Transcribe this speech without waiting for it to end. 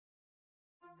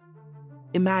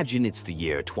Imagine it's the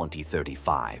year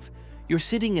 2035. You're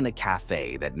sitting in a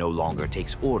cafe that no longer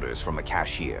takes orders from a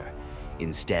cashier.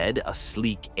 Instead, a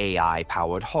sleek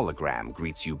AI-powered hologram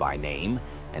greets you by name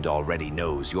and already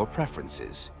knows your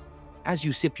preferences. As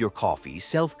you sip your coffee,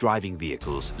 self-driving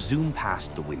vehicles zoom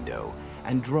past the window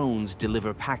and drones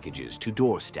deliver packages to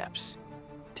doorsteps.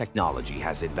 Technology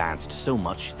has advanced so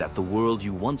much that the world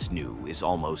you once knew is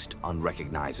almost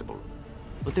unrecognizable.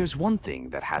 But there's one thing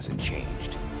that hasn't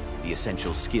changed: the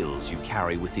essential skills you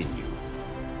carry within you.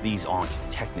 These aren't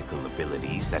technical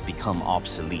abilities that become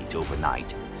obsolete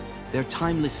overnight. They're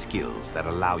timeless skills that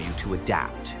allow you to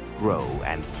adapt, grow,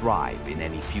 and thrive in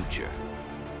any future.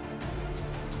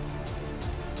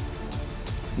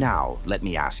 Now, let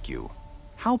me ask you,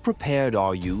 how prepared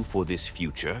are you for this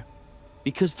future?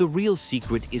 Because the real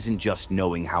secret isn't just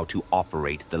knowing how to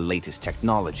operate the latest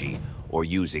technology or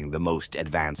using the most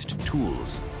advanced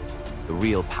tools. The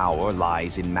real power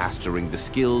lies in mastering the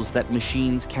skills that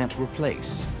machines can't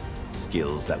replace.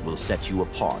 Skills that will set you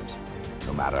apart,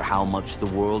 no matter how much the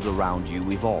world around you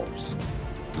evolves.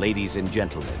 Ladies and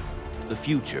gentlemen, the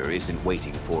future isn't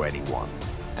waiting for anyone,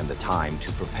 and the time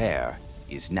to prepare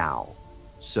is now.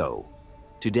 So,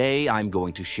 today I'm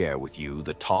going to share with you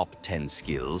the top 10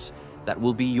 skills that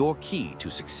will be your key to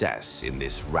success in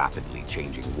this rapidly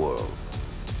changing world.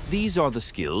 These are the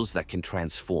skills that can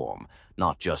transform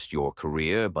not just your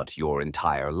career, but your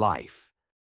entire life.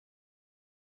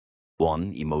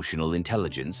 1. Emotional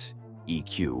intelligence,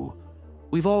 EQ.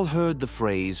 We've all heard the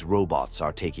phrase, robots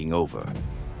are taking over.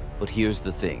 But here's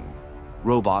the thing.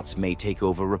 Robots may take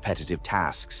over repetitive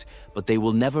tasks, but they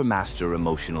will never master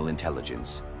emotional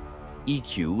intelligence.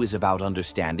 EQ is about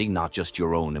understanding not just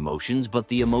your own emotions, but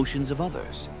the emotions of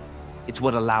others. It's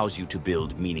what allows you to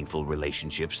build meaningful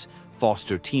relationships,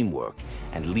 foster teamwork,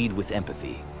 and lead with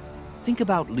empathy. Think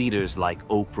about leaders like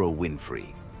Oprah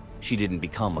Winfrey. She didn't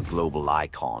become a global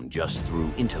icon just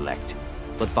through intellect,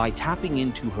 but by tapping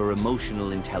into her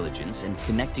emotional intelligence and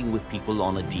connecting with people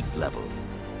on a deep level.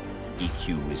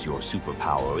 EQ is your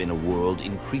superpower in a world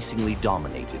increasingly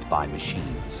dominated by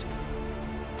machines.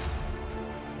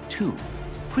 2.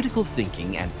 Critical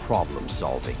thinking and problem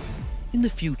solving. In the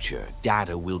future,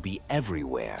 data will be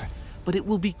everywhere, but it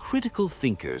will be critical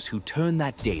thinkers who turn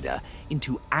that data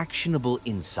into actionable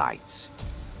insights.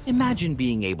 Imagine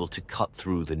being able to cut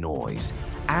through the noise,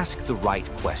 ask the right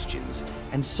questions,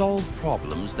 and solve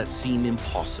problems that seem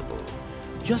impossible.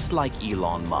 Just like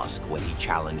Elon Musk when he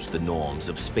challenged the norms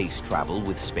of space travel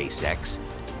with SpaceX,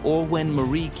 or when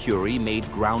Marie Curie made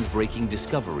groundbreaking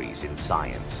discoveries in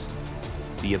science.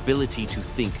 The ability to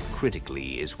think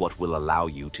critically is what will allow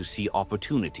you to see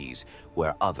opportunities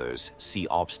where others see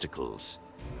obstacles.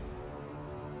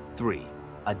 3.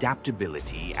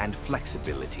 Adaptability and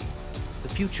flexibility. The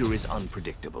future is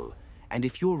unpredictable, and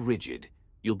if you're rigid,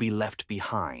 you'll be left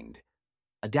behind.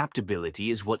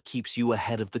 Adaptability is what keeps you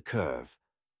ahead of the curve.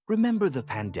 Remember the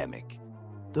pandemic.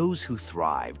 Those who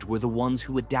thrived were the ones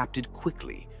who adapted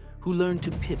quickly, who learned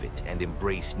to pivot and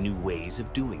embrace new ways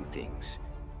of doing things.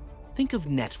 Think of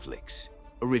Netflix,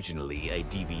 originally a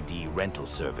DVD rental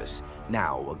service,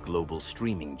 now a global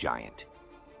streaming giant.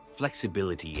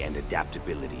 Flexibility and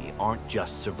adaptability aren't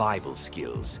just survival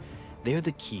skills, they're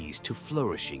the keys to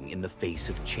flourishing in the face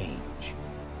of change.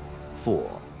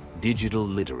 4. Digital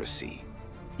literacy.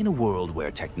 In a world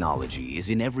where technology is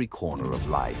in every corner of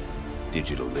life,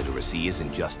 digital literacy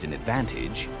isn't just an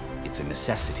advantage, it's a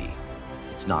necessity.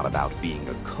 It's not about being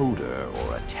a coder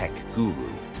or a tech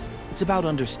guru. It's about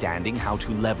understanding how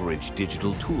to leverage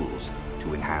digital tools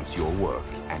to enhance your work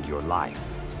and your life.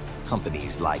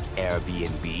 Companies like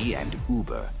Airbnb and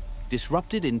Uber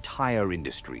disrupted entire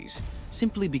industries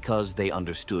simply because they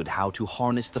understood how to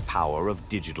harness the power of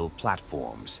digital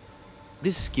platforms.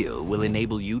 This skill will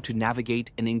enable you to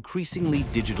navigate an increasingly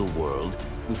digital world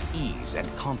with ease and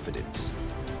confidence.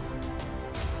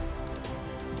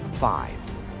 5.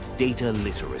 Data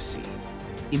literacy.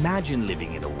 Imagine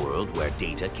living in a world where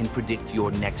data can predict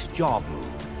your next job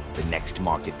move, the next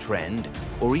market trend,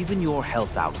 or even your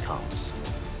health outcomes.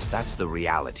 That's the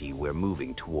reality we're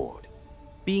moving toward.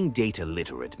 Being data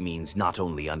literate means not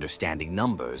only understanding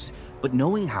numbers, but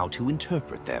knowing how to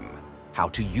interpret them, how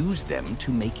to use them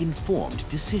to make informed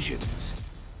decisions.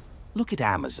 Look at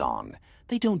Amazon.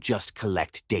 They don't just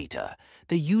collect data,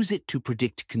 they use it to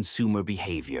predict consumer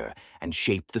behavior and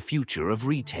shape the future of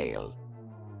retail.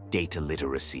 Data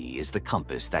literacy is the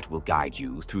compass that will guide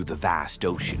you through the vast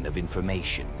ocean of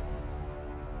information.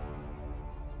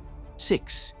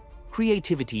 6.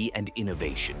 Creativity and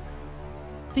innovation.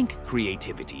 Think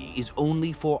creativity is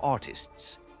only for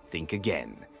artists. Think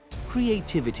again.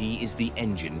 Creativity is the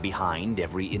engine behind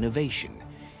every innovation.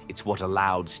 It's what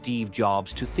allowed Steve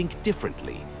Jobs to think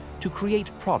differently, to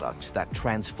create products that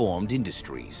transformed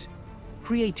industries.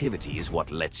 Creativity is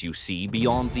what lets you see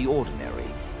beyond the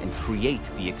ordinary and create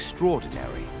the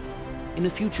extraordinary. In a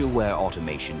future where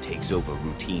automation takes over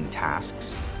routine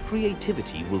tasks,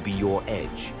 creativity will be your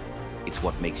edge. It's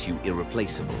what makes you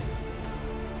irreplaceable.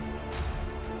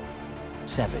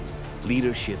 7.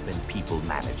 Leadership and people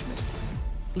management.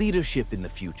 Leadership in the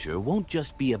future won't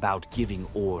just be about giving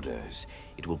orders.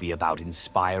 It will be about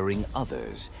inspiring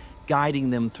others, guiding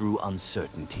them through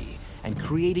uncertainty, and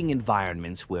creating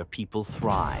environments where people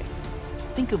thrive.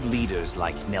 Think of leaders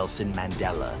like Nelson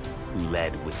Mandela, who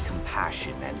led with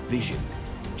compassion and vision,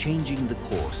 changing the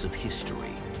course of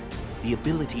history. The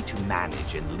ability to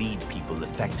manage and lead people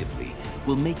effectively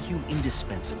will make you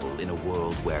indispensable in a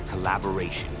world where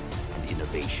collaboration and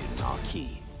innovation are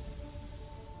key.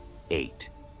 8.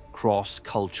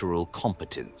 Cross-cultural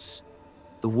competence.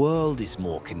 The world is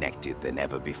more connected than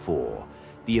ever before.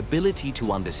 The ability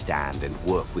to understand and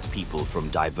work with people from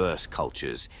diverse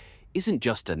cultures isn't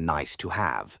just a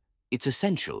nice-to-have, it's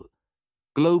essential.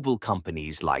 Global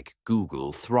companies like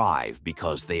Google thrive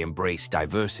because they embrace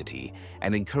diversity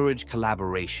and encourage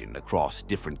collaboration across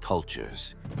different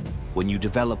cultures. When you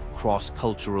develop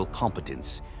cross-cultural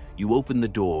competence, you open the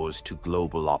doors to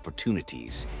global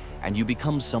opportunities, and you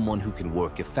become someone who can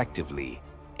work effectively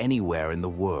anywhere in the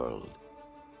world.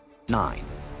 9.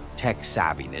 Tech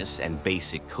savviness and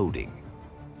basic coding.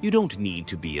 You don't need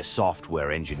to be a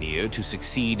software engineer to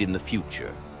succeed in the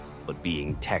future, but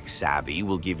being tech savvy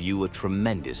will give you a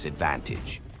tremendous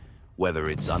advantage. Whether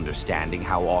it's understanding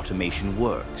how automation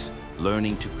works,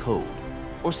 learning to code,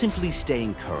 or simply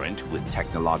staying current with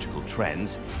technological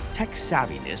trends, tech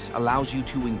savviness allows you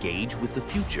to engage with the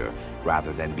future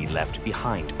rather than be left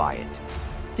behind by it.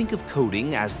 Think of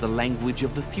coding as the language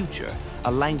of the future,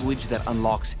 a language that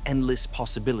unlocks endless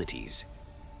possibilities.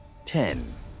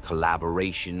 10.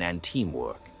 Collaboration and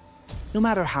teamwork. No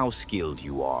matter how skilled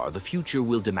you are, the future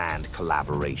will demand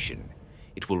collaboration.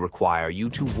 It will require you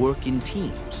to work in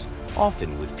teams,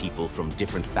 often with people from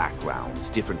different backgrounds,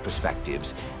 different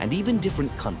perspectives, and even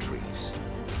different countries.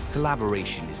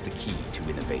 Collaboration is the key to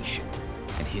innovation,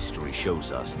 and history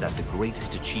shows us that the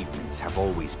greatest achievements have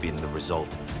always been the result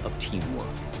of teamwork.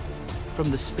 From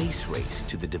the space race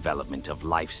to the development of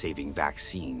life-saving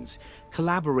vaccines,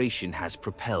 collaboration has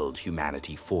propelled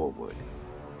humanity forward.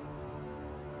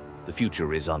 The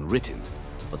future is unwritten,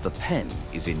 but the pen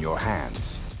is in your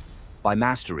hands. By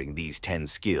mastering these 10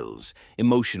 skills,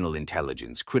 emotional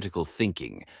intelligence, critical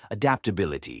thinking,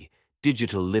 adaptability,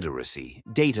 digital literacy,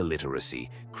 data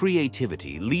literacy,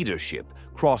 creativity, leadership,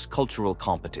 cross-cultural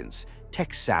competence,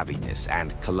 tech savviness,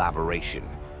 and collaboration,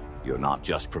 you're not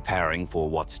just preparing for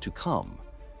what's to come,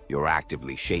 you're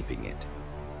actively shaping it.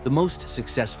 The most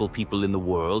successful people in the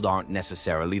world aren't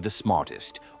necessarily the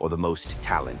smartest or the most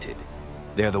talented.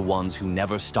 They're the ones who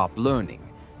never stop learning,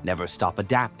 never stop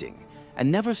adapting, and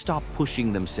never stop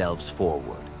pushing themselves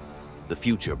forward. The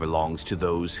future belongs to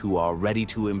those who are ready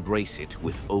to embrace it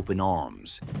with open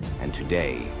arms. And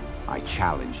today, I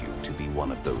challenge you to be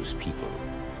one of those people.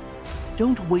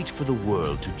 Don't wait for the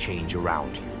world to change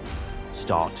around you.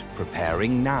 Start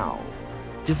preparing now.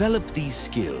 Develop these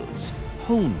skills,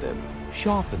 hone them,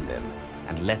 sharpen them,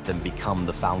 and let them become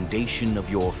the foundation of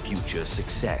your future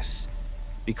success.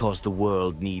 Because the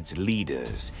world needs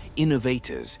leaders,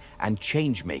 innovators, and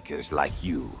change-makers like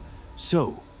you.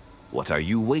 So, what are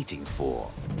you waiting for?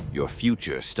 Your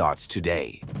future starts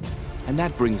today. And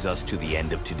that brings us to the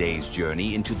end of today's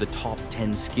journey into the top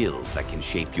 10 skills that can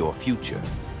shape your future.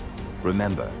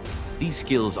 Remember, these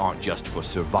skills aren't just for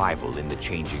survival in the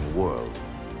changing world.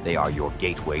 They are your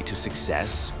gateway to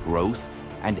success, growth,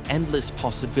 and endless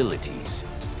possibilities.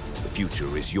 The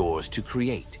future is yours to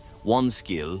create, one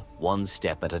skill, one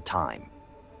step at a time.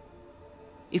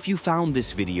 If you found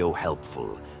this video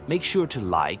helpful, make sure to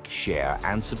like, share,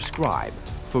 and subscribe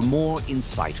for more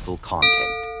insightful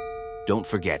content. Don't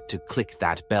forget to click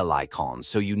that bell icon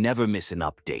so you never miss an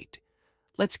update.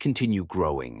 Let's continue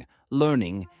growing,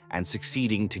 learning, and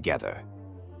succeeding together.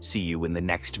 See you in the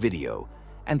next video,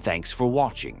 and thanks for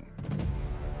watching.